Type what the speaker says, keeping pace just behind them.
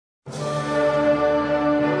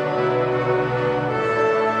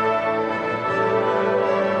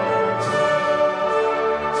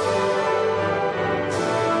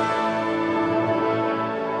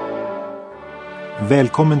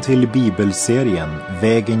Välkommen till bibelserien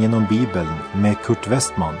Vägen genom Bibeln med Kurt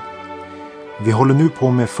Westman. Vi håller nu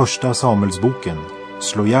på med första Samuelsboken.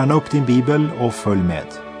 Slå gärna upp din bibel och följ med.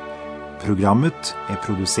 Programmet är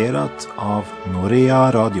producerat av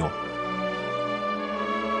Norea Radio.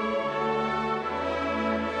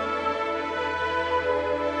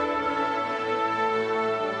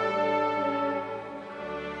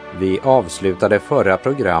 Vi avslutade förra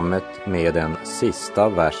programmet med den sista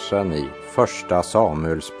versen i första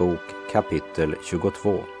Samuelsbok kapitel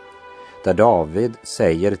 22, där David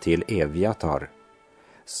säger till Evjatar: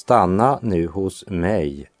 stanna nu hos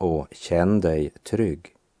mig och känn dig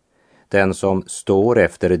trygg. Den som står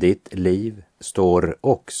efter ditt liv står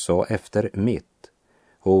också efter mitt.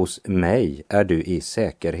 Hos mig är du i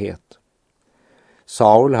säkerhet.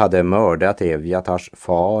 Saul hade mördat Evjatars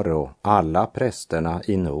far och alla prästerna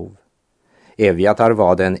i Nov. Evjatar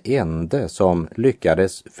var den ende som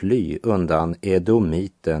lyckades fly undan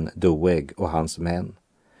edomiten Doeg och hans män,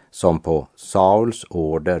 som på Sauls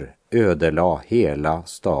order ödelade hela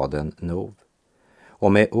staden Nov.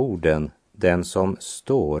 Och med orden den som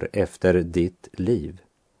står efter ditt liv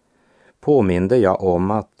påminde jag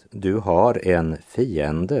om att du har en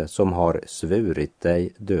fiende som har svurit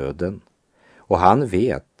dig döden. Och han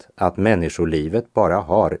vet att människolivet bara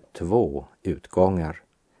har två utgångar: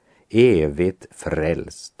 evigt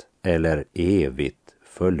frälst eller evigt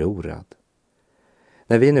förlorad.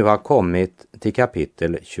 När vi nu har kommit till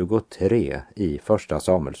kapitel 23 i första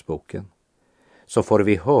Samuelsboken så får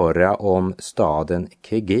vi höra om staden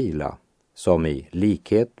Kegila, som i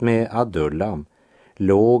likhet med Adullam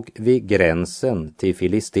låg vid gränsen till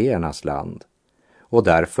filisternas land och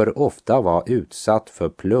därför ofta var utsatt för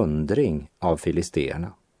plundring av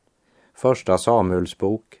filisterna. Första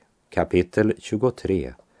Samuelsbok kapitel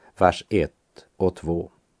 23, vers 1 och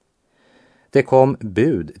 2. Det kom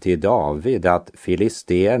bud till David att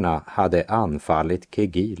filisterna hade anfallit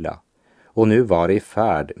Kegila och nu var i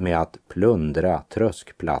färd med att plundra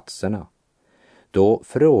tröskplatserna. Då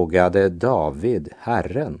frågade David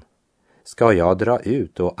Herren: ska jag dra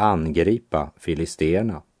ut och angripa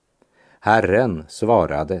filisterna? Herren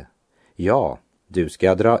svarade: ja, du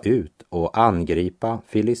ska dra ut och angripa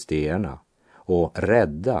filisterna och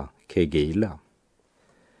rädda Kegila.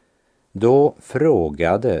 Då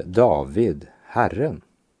frågade David Herren.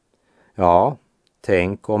 Ja,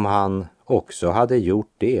 tänk om han också hade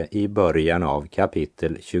gjort det i början av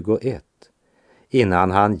kapitel 21,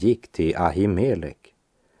 innan han gick till Ahimelek.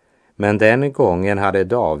 Men den gången hade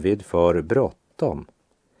David för bråttom.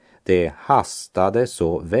 Det hastade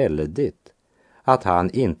så väldigt att han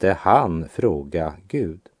inte hann fråga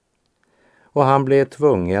Gud. Och han blev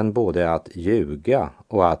tvungen både att ljuga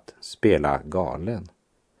och att spela galen.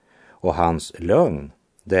 Och hans lögn,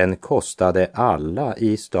 den kostade alla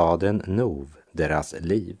i staden Nov deras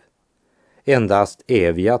liv. Endast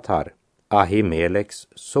Evjatar, Ahimeleks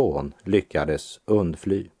son, lyckades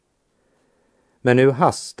undfly. Men nu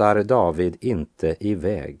hastar David inte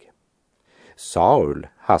iväg. Saul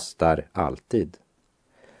hastar alltid.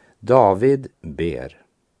 David ber,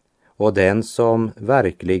 och den som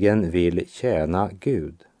verkligen vill tjäna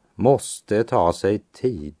Gud måste ta sig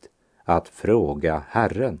tid att fråga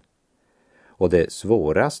Herren. Och det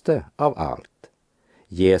svåraste av allt,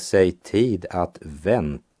 ge sig tid att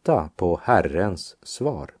vänta på Herrens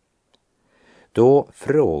svar. Då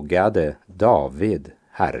frågade David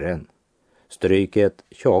Herren. Stryk ett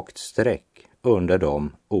tjockt streck under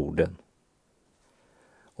de orden.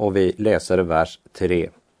 Och vi läser vers 3.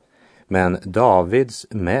 Men Davids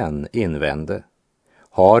män invände: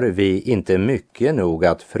 har vi inte mycket nog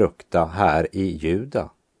att frukta här i Juda?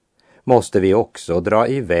 Måste vi också dra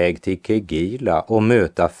iväg till Kegila och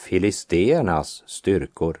möta filisternas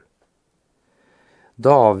styrkor?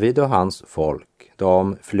 David och hans folk,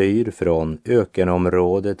 de flyr från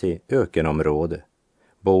ökenområde till ökenområde,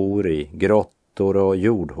 bor i grottor och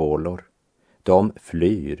jordhålor. De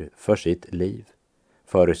flyr för sitt liv,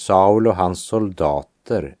 för Saul och hans soldater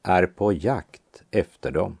är på jakt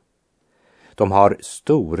efter dem. De har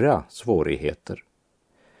stora svårigheter.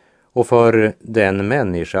 Och för den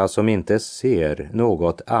människa som inte ser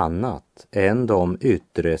något annat än de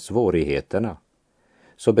yttre svårigheterna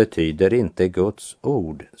så betyder inte Guds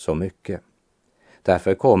ord så mycket.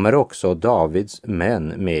 Därför kommer också Davids män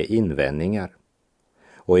med invändningar.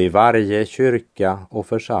 Och i varje kyrka och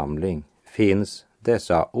församling finns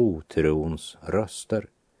dessa otrons röster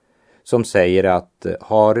som säger att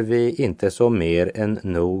har vi inte så mer än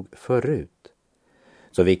nog förut,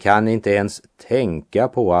 så vi kan inte ens tänka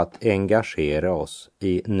på att engagera oss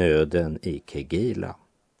i nöden i Kegila.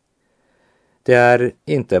 Det är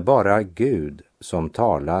inte bara Gud som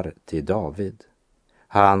talar till David,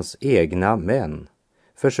 Hans egna män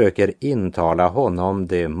försöker intala honom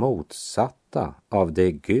det motsatta av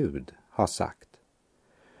det Gud har sagt.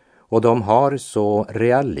 Och de har så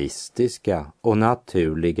realistiska och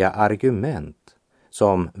naturliga argument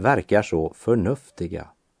som verkar så förnuftiga,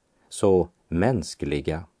 så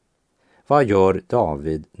mänskliga. Vad gör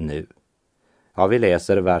David nu? Ja, vi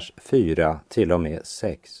läser vers 4 till och med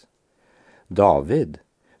 6. David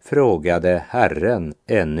frågade Herren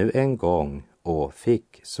ännu en gång och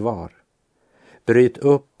fick svar. Bryt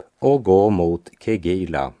upp och gå mot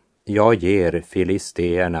Kegila. Jag ger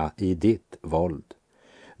filisteerna i ditt våld.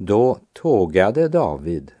 Då tågade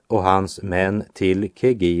David och hans män till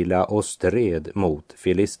Kegila och stred mot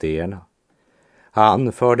filisteerna.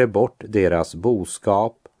 Han förde bort deras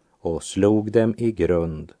boskap och slog dem i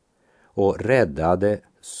grund och räddade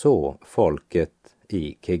så folket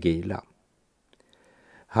i Kegila.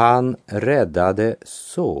 Han räddade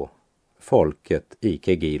så folket i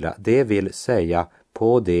Kegila, det vill säga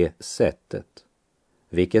på det sättet.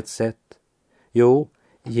 Vilket sätt? Jo,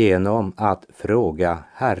 genom att fråga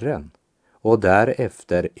Herren och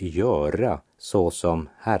därefter göra så som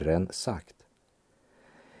Herren sagt.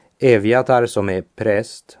 Evjatar som är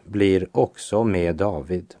präst blir också med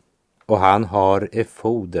David och han har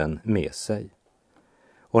efoden med sig.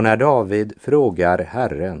 Och när David frågar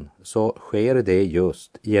Herren så sker det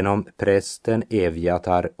just genom prästen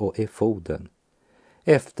Evjatar och efoden,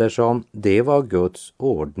 eftersom det var Guds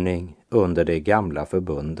ordning under det gamla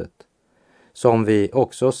förbundet, som vi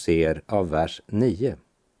också ser av vers 9.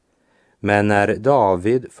 Men när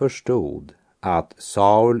David förstod att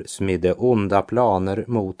Saul smidde onda planer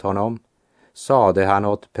mot honom, sade han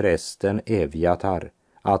åt prästen Evjatar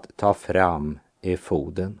att ta fram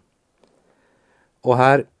efoden. Och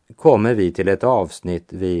här kommer vi till ett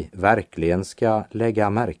avsnitt vi verkligen ska lägga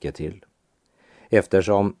märke till,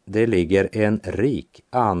 eftersom det ligger en rik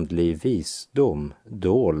andlig visdom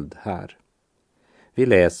dold här. Vi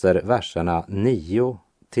läser verserna 9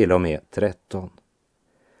 till och med 13.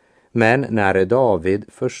 Men när David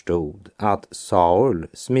förstod att Saul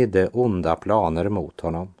smidde onda planer mot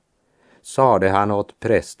honom, sade han åt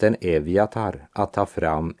prästen Evjatar att ta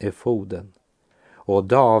fram efoden. Och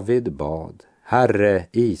David bad, Herre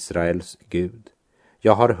Israels Gud,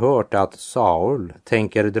 jag har hört att Saul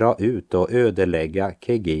tänker dra ut och ödelägga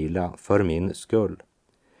Kegila för min skull.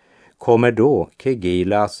 Kommer då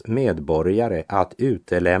Kegilas medborgare att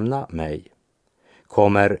utelämna mig?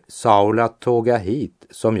 Kommer Saul att tåga hit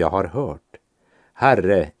som jag har hört?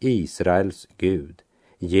 Herre Israels Gud,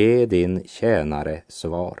 ge din tjänare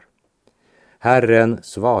svar. Herren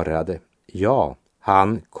svarade, ja,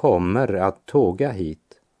 han kommer att tåga hit.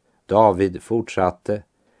 David fortsatte,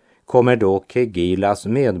 kommer då Kegilas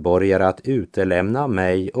medborgare att utelämna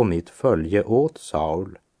mig och mitt följe åt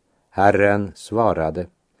Saul? Herren svarade,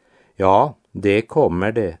 ja, det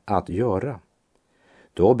kommer det att göra.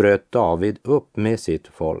 Då bröt David upp med sitt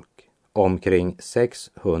folk, omkring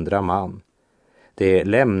 600 man. De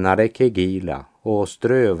lämnade Kegila och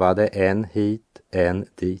strövade en hit, en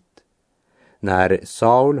dit. När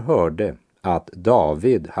Saul hörde att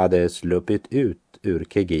David hade sluppit ut ur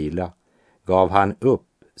Kegila, gav han upp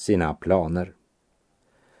sina planer.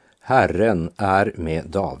 Herren är med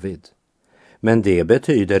David, men det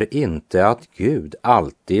betyder inte att Gud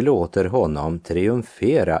alltid låter honom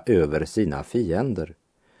triumfera över sina fiender,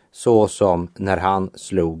 så som när han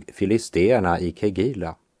slog filisteerna i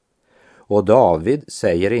Kegila. Och David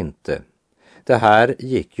säger inte, det här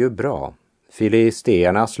gick ju bra,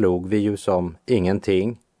 filisteerna slog vi ju som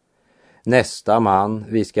ingenting. Nästa man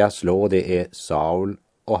vi ska slå det är Saul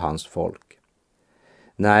och hans folk.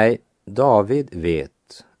 Nej, David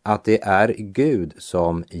vet att det är Gud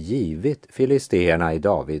som givit filisteerna i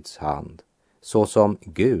Davids hand, så som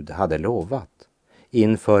Gud hade lovat.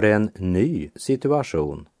 Inför en ny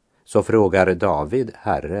situation så frågar David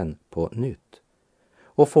Herren på nytt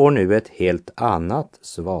och får nu ett helt annat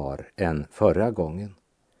svar än förra gången.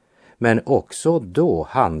 Men också då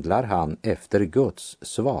handlar han efter Guds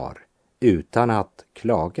svar utan att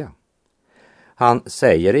klaga. Han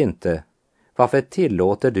säger inte, varför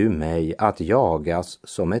tillåter du mig att jagas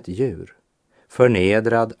som ett djur?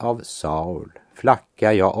 Förnedrad av Saul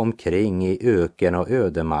flackar jag omkring i öken och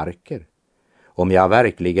ödemarker. Om jag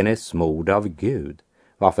verkligen är smord av Gud,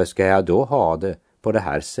 varför ska jag då ha det på det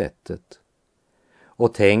här sättet?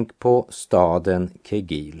 Och tänk på staden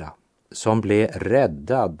Kegila, som blev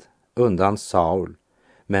räddad undan Saul,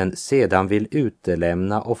 men sedan vill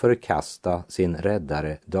utelämna och förkasta sin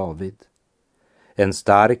räddare David. En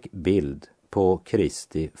stark bild på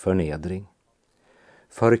Kristi förnedring.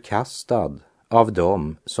 Förkastad av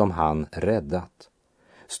dem som han räddat,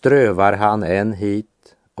 strövar han en hit,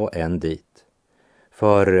 och än dit.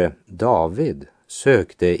 För David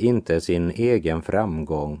sökte inte sin egen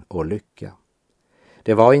framgång och lycka.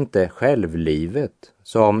 Det var inte självlivet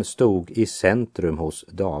som stod i centrum hos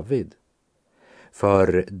David.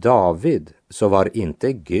 För David så var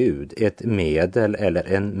inte Gud ett medel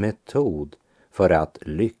eller en metod för att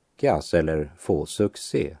lyckas eller få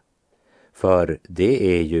succé. För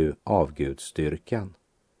det är ju avgudsdyrkan.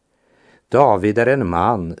 David är en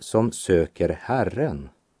man som söker Herren,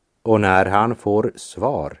 och när han får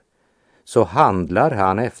svar så handlar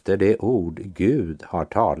han efter det ord Gud har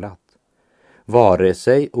talat, vare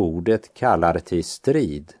sig ordet kallar till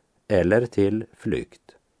strid eller till flykt.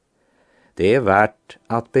 Det är värt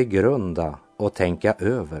att begrunda och tänka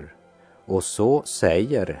över, och så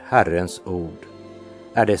säger Herrens ord.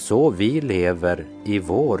 Är det så vi lever i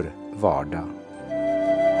vår vardag?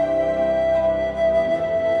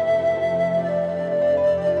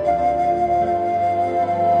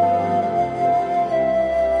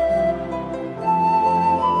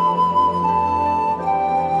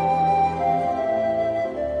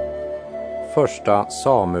 Första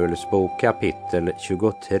Samuelsbok kapitel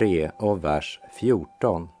 23 och vers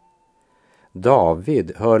 14.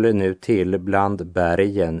 David höll nu till bland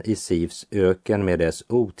bergen i Sifs öken med dess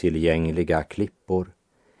otillgängliga klippor.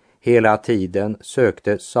 Hela tiden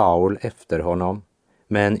sökte Saul efter honom,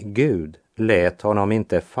 men Gud lät honom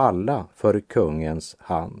inte falla för kungens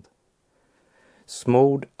hand.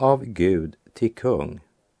 Smord av Gud till kung,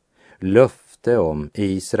 löfte om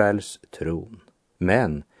Israels tron,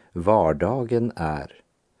 men vardagen är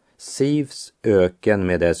Sifs öken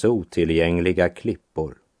med dess otillgängliga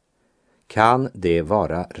klippor. Kan det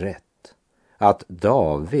vara rätt att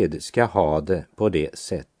David ska ha det på det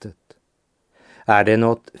sättet? Är det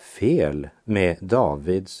något fel med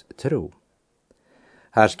Davids tro?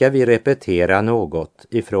 Här ska vi repetera något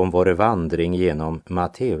ifrån vår vandring genom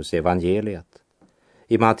Matteus evangeliet.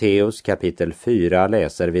 I Matteus kapitel 4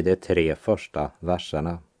 läser vi de 3 första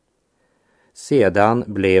verserna. Sedan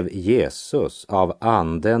blev Jesus av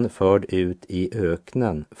anden förd ut i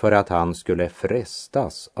öknen för att han skulle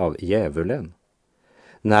frestas av djävulen.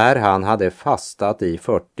 När han hade fastat i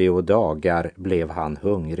 40 dagar blev han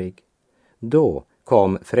hungrig. Då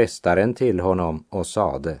kom frestaren till honom och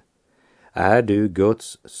sade: Är du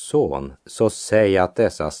Guds son, så säg att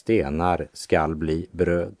dessa stenar skall bli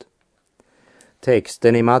bröd.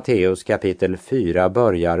 Texten i Matteus kapitel 4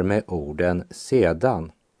 börjar med orden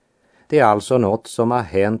sedan. Det är alltså något som har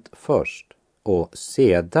hänt först, och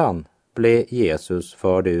sedan blev Jesus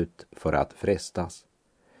förd ut för att frestas.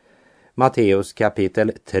 Matteus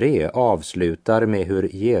kapitel 3 avslutar med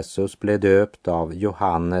hur Jesus blev döpt av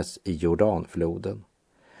Johannes i Jordanfloden.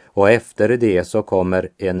 Och efter det så kommer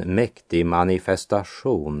en mäktig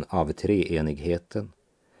manifestation av treenigheten.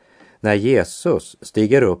 När Jesus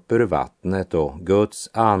stiger upp ur vattnet och Guds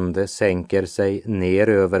ande sänker sig ner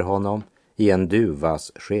över honom i en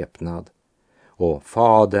duvas skepnad, och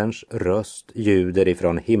Faderns röst ljuder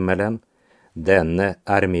ifrån himmelen: denne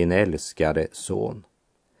är min älskade son.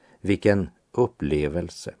 Vilken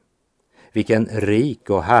upplevelse, vilken rik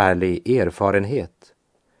och härlig erfarenhet.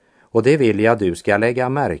 Och det vill jag du ska lägga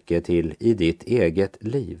märke till i ditt eget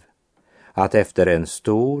liv, att efter en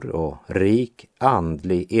stor och rik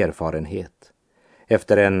andlig erfarenhet,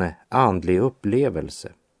 efter en andlig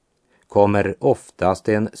upplevelse, kommer oftast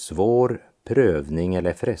en svår prövning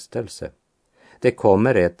eller frestelse. Det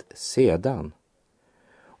kommer ett sedan.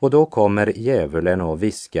 Och då kommer djävulen och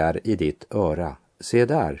viskar i ditt öra: se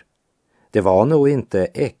där, det var nog inte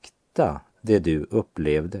äkta det du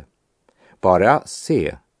upplevde. Bara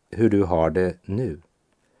se hur du har det nu.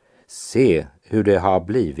 Se hur det har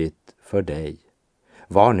blivit för dig.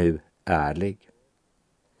 Var nu ärlig.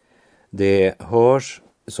 Det hörs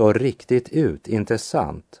så riktigt ut, inte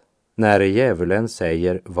sant, när djävulen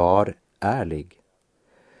säger var ärlig.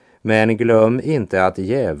 Men glöm inte att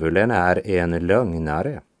djävulen är en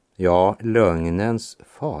lögnare, ja, lögnens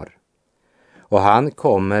far. Och han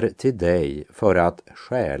kommer till dig för att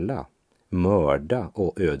stjäla, mörda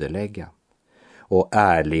och ödelägga. Och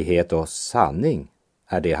ärlighet och sanning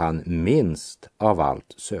är det han minst av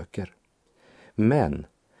allt söker. Men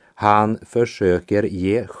han försöker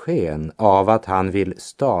ge sken av att han vill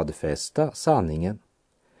stadfästa sanningen.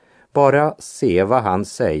 Bara se vad han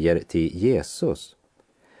säger till Jesus.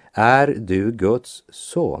 Är du Guds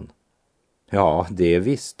son? Ja, det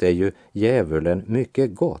visste ju djävulen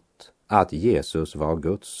mycket gott, att Jesus var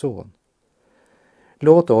Guds son.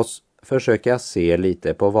 Låt oss försöka se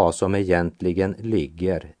lite på vad som egentligen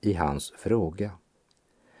ligger i hans fråga.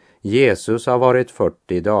 Jesus har varit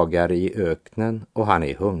 40 dagar i öknen och han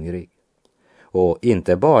är hungrig. och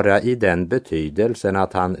inte bara i den betydelsen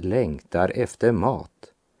att han längtar efter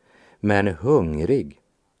mat, men hungrig,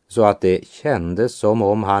 så att det kändes som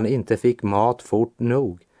om han inte fick mat fort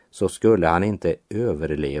nog så skulle han inte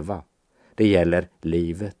överleva. Det gäller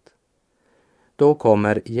livet. Då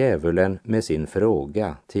kommer djävulen med sin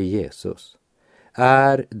fråga till Jesus.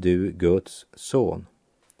 Är du Guds son?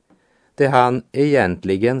 Det han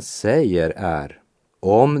egentligen säger är,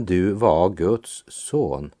 om du var Guds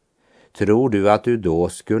son, tror du att du då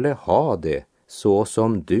skulle ha det så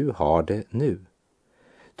som du har det nu?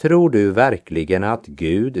 Tror du verkligen att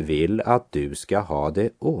Gud vill att du ska ha det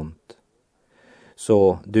ont?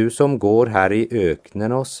 Så du som går här i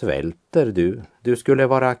öknen och svälter, du skulle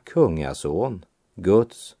vara kungason,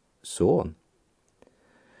 Guds son.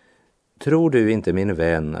 Tror du inte, min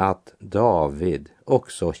vän, att David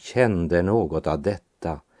också kände något av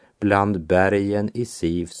detta bland bergen i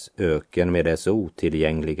Sifs öken med dess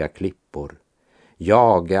otillgängliga klippor,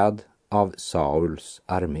 jagad av Sauls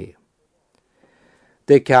armé?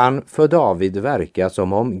 Det kan för David verka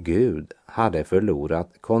som om Gud hade förlorat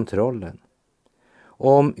kontrollen.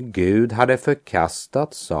 Om Gud hade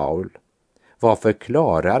förkastat Saul, varför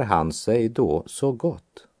klarar han sig då så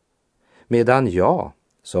gott? Medan jag,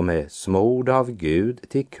 som är smord av Gud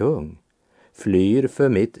till kung, flyr för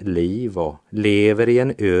mitt liv och lever i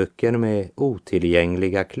en öken med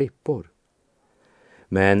otillgängliga klippor.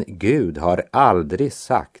 Men Gud har aldrig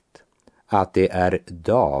sagt att det är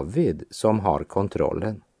David som har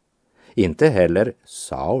kontrollen. Inte heller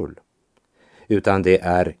Saul, utan det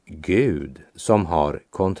är Gud som har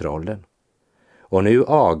kontrollen. Och nu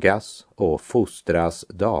agas och fostras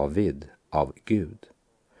David av Gud.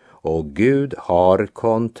 Och Gud har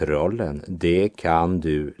kontrollen, det kan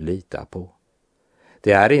du lita på.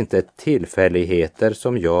 Det är inte tillfälligheter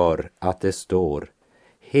som gör att det står: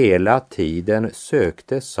 hela tiden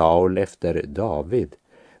sökte Saul efter David,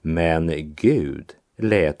 men Gud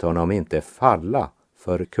lät honom inte falla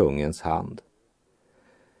för kungens hand.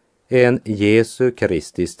 En Jesu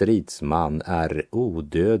Kristi stridsman är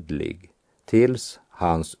odödlig tills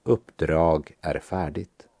hans uppdrag är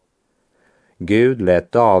färdigt. Gud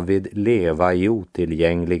lät David leva i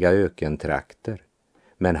otillgängliga ökentrakter,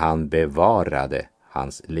 men han bevarade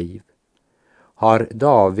hans liv. Har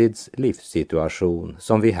Davids livssituation,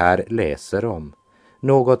 som vi här läser om,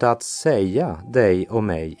 något att säga dig och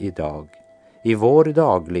mig idag, i vår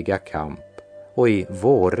dagliga kamp och i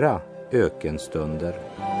våra ökenstunder?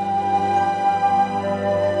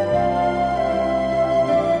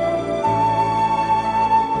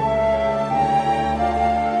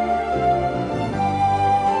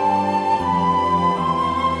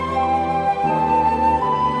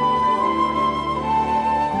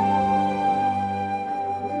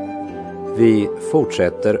 Vi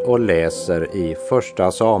fortsätter och läser i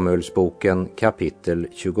första Samuelsboken kapitel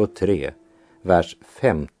 23, vers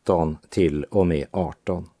 15 till och med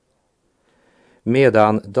 18.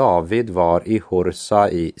 Medan David var i Horsa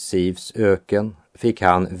i Sifs öken fick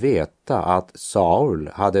han veta att Saul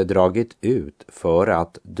hade dragit ut för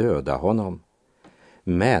att döda honom.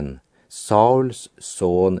 Men Sauls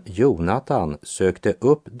son Jonatan sökte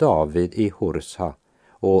upp David i Horsa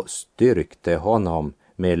och styrkte honom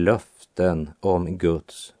med löften om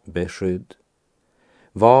Guds beskydd.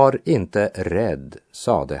 Var inte rädd,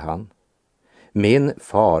 sade han. Min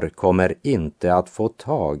far kommer inte att få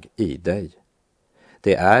tag i dig.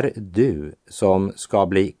 Det är du som ska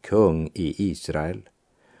bli kung i Israel,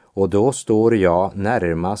 och då står jag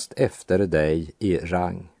närmast efter dig i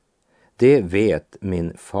rang. Det vet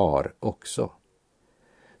min far också.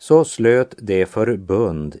 Så slöt det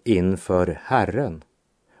förbund inför Herren,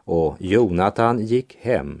 och Jonatan gick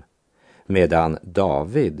hem, medan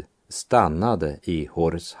David stannade i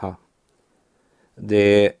Horsa.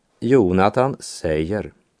 Det Jonatan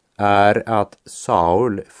säger är att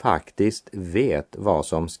Saul faktiskt vet vad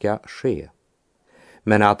som ska ske,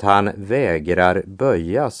 men att han vägrar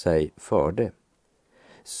böja sig för det.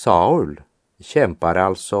 Saul kämpar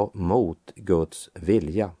alltså mot Guds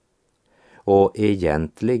vilja, och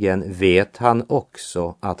egentligen vet han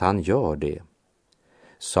också att han gör det.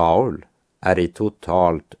 Saul är i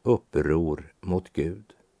totalt uppror mot Gud,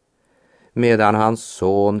 medan hans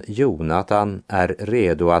son Jonatan är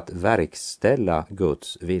redo att verkställa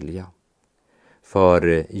Guds vilja.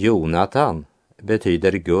 För Jonatan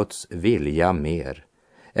betyder Guds vilja mer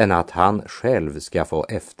än att han själv ska få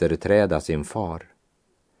efterträda sin far.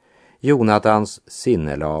 Jonatans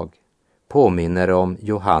sinnelag påminner om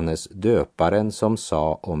Johannes döparen som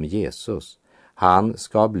sa om Jesus: han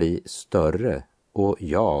ska bli större och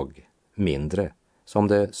jag mindre, som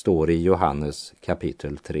det står i Johannes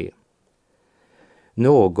kapitel 3.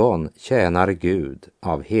 Någon tjänar Gud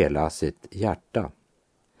av hela sitt hjärta.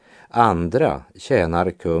 Andra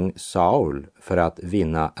tjänar kung Saul för att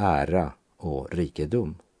vinna ära och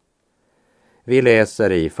rikedom. Vi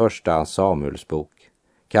läser i första Samuelsbok,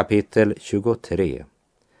 kapitel 23,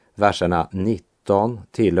 verserna 19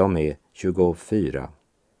 till och med 24.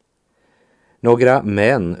 Några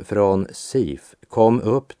män från Sif kom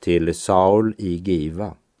upp till Saul i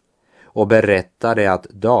Giva och berättade att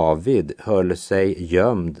David höll sig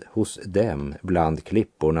gömd hos dem bland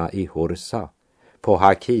klipporna i Horsa på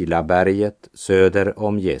Hakilaberget söder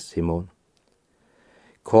om Jeshimon.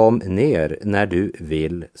 Kom ner när du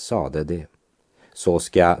vill, sade det, så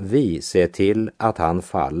ska vi se till att han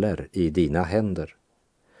faller i dina händer.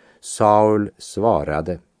 Saul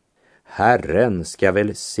svarade, Herren ska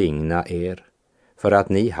välsigna er för att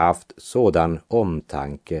ni haft sådan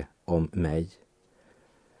omtanke om mig.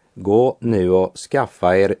 Gå nu och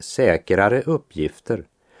skaffa er säkrare uppgifter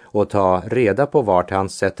och ta reda på vart han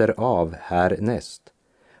sätter av härnäst.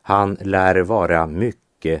 Han lär vara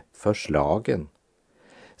mycket förslagen.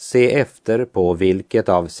 Se efter på vilket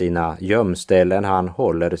av sina gömställen han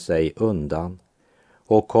håller sig undan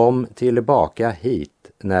och kom tillbaka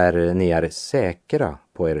hit när ni är säkra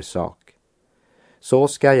på er sak. Så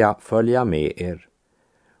ska jag följa med er.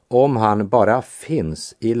 Om han bara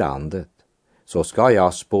finns i landet så ska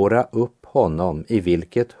jag spåra upp honom i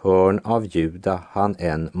vilket hörn av Juda han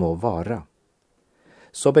än må vara.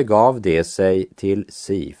 Så begav det sig till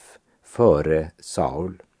Sif före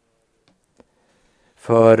Saul.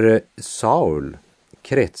 För Saul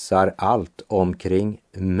kretsar allt omkring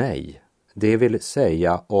mig, det vill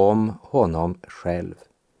säga om honom själv.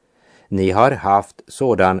 Ni har haft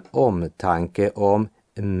sådan omtanke om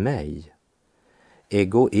mig.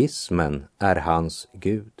 Egoismen är hans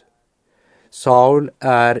Gud. Saul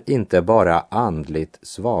är inte bara andligt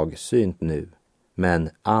svagsynt nu, men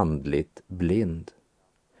andligt blind.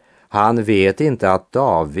 Han vet inte att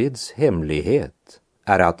Davids hemlighet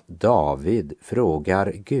är att David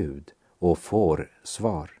frågar Gud och får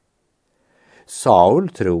svar. Saul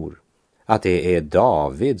tror att det är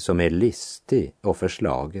David som är listig och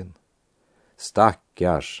förslagen.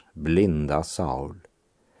 Stackars blinda Saul,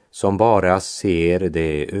 som bara ser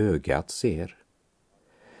det ögat ser.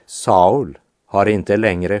 Saul har inte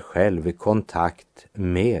längre själv kontakt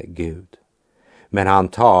med Gud, men han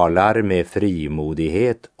talar med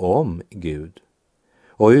frimodighet om Gud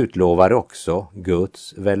och utlovar också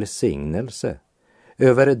Guds välsignelse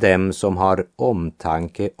över dem som har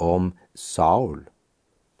omtanke om Saul.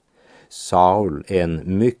 Saul är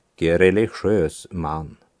en mycket religiös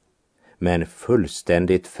man, men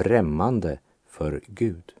fullständigt främmande för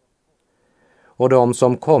Gud. Och de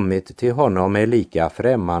som kommit till honom är lika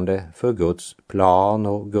främmande för Guds plan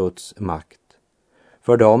och Guds makt.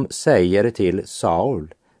 För de säger till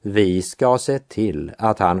Saul, vi ska se till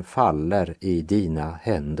att han faller i dina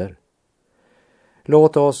händer.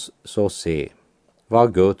 Låt oss så se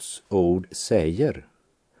vad Guds ord säger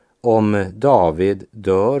om David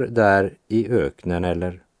dör där i öknen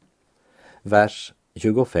eller. Vers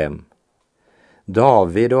 25.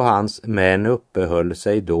 David och hans män uppehöll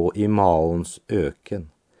sig då i Maons öken,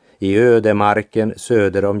 i ödemarken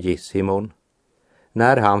söder om Jeshimon.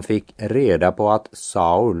 När han fick reda på att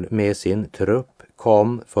Saul med sin trupp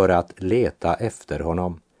kom för att leta efter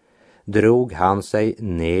honom, drog han sig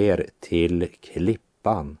ner till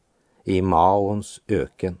klippan i Maons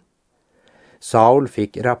öken. Saul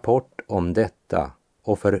fick rapport om detta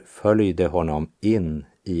och förföljde honom in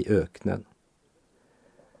i öknen.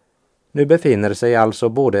 Nu befinner sig alltså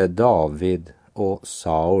både David och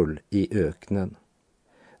Saul i öknen.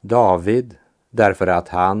 David därför att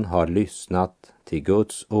han har lyssnat till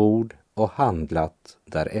Guds ord och handlat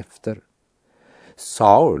därefter.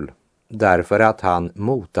 Saul därför att han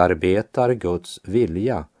motarbetar Guds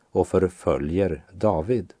vilja och förföljer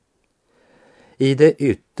David. I det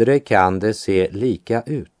yttre kan det se lika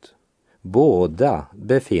ut. Båda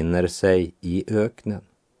befinner sig i öknen.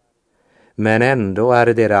 Men ändå är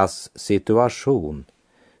deras situation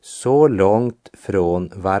så långt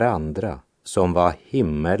från varandra som vad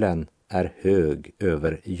himmelen är hög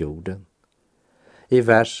över jorden. I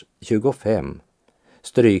vers 25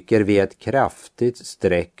 stryker vi ett kraftigt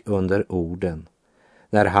streck under orden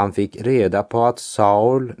när han fick reda på att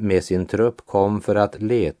Saul med sin trupp kom för att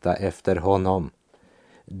leta efter honom.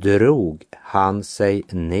 Drog han sig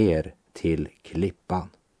ner till klippan,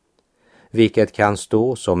 vilket kan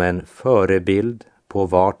stå som en förebild på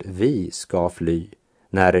vart vi ska fly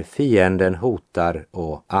när fienden hotar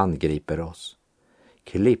och angriper oss.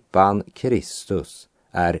 Klippan Kristus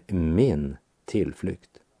är min tillflykt.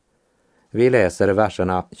 Vi läser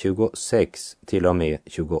verserna 26 till och med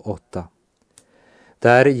 28.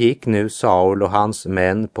 Där gick nu Saul och hans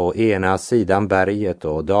män på ena sidan berget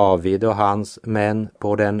och David och hans män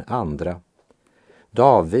på den andra.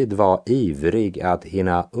 David var ivrig att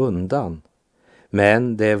hinna undan,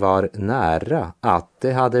 men det var nära att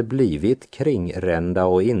de hade blivit kringrända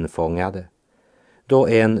och infångade, då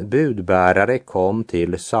en budbärare kom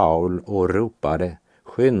till Saul och ropade: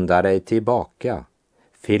 skynda dig tillbaka,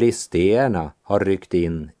 filisteerna har ryckt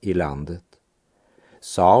in i landet.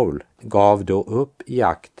 Saul gav då upp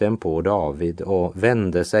jakten på David och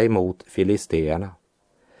vände sig mot filisteerna.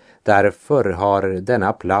 Därför har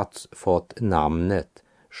denna plats fått namnet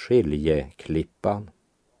Skiljeklippan.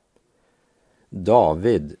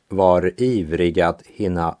 David var ivrig att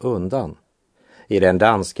hinna undan. I den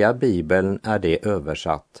danska bibeln är det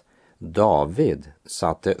översatt: David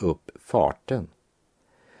satte upp farten.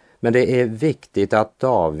 Men det är viktigt att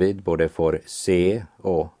David både får se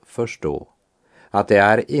och förstå att det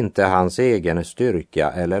är inte hans egen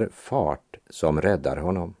styrka eller fart som räddar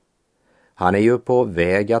honom. Han är ju på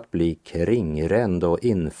väg att bli kringränd och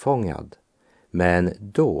infångad, men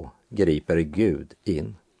då griper Gud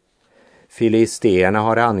in. Filisteerna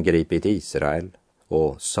har angripit Israel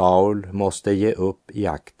och Saul måste ge upp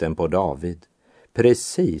jakten på David,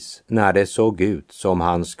 precis när det såg ut som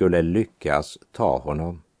han skulle lyckas ta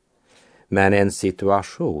honom. Men en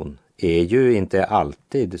situation är ju inte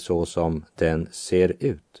alltid så som den ser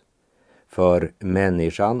ut. För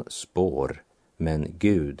människan spår, men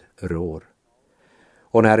Gud rår.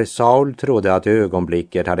 Och när Saul trodde att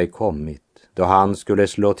ögonblicket hade kommit, då han skulle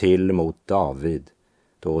slå till mot David,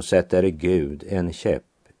 då sätter Gud en käpp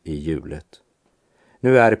i hjulet.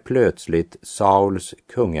 Nu är plötsligt Sauls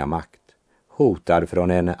kungamakt hotad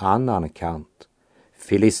från en annan kant.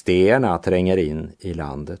 Filisteerna tränger in i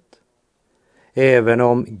landet. Även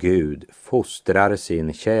om Gud fostrar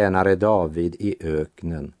sin tjänare David i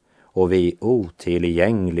öknen och vid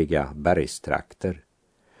otillgängliga bergstrakter,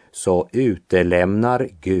 så utelämnar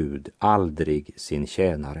Gud aldrig sin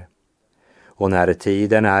tjänare. Och när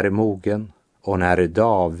tiden är mogen och när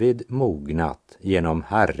David mognat genom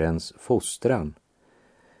Herrens fostran,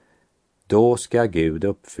 då ska Gud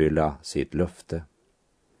uppfylla sitt löfte.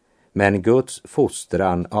 Men Guds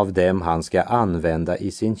fostran av dem han ska använda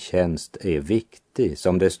i sin tjänst är viktig,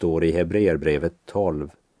 som det står i Hebreerbrevet 12.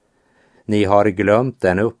 Ni har glömt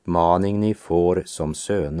den uppmaning ni får som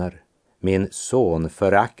söner. Min son,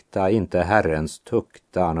 förakta inte Herrens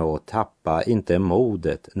tuktan och tappa inte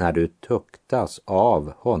modet när du tuktas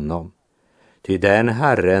av honom. Ty den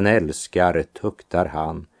Herren älskar tuktar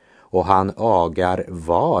han, och han agar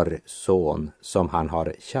var son som han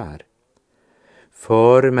har kär.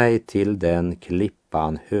 För mig till den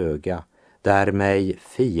klippan höga, där mig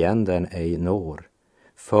fienden ej når.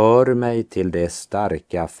 För mig till det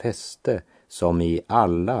starka fäste, som i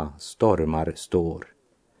alla stormar står.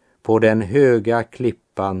 På den höga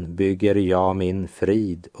klippan bygger jag min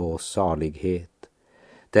frid och salighet.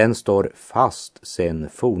 Den står fast sen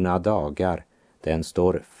forna dagar, den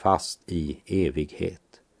står fast i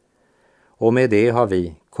evighet. Och med det har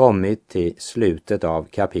vi kommit till slutet av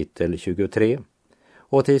kapitel 23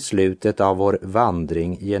 och till slutet av vår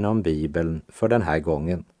vandring genom Bibeln för den här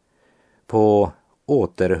gången. På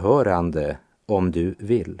återhörande om du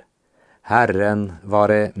vill. Herren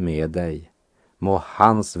vare med dig. Må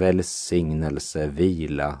hans välsignelse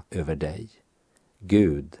vila över dig.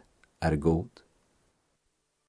 Gud är god.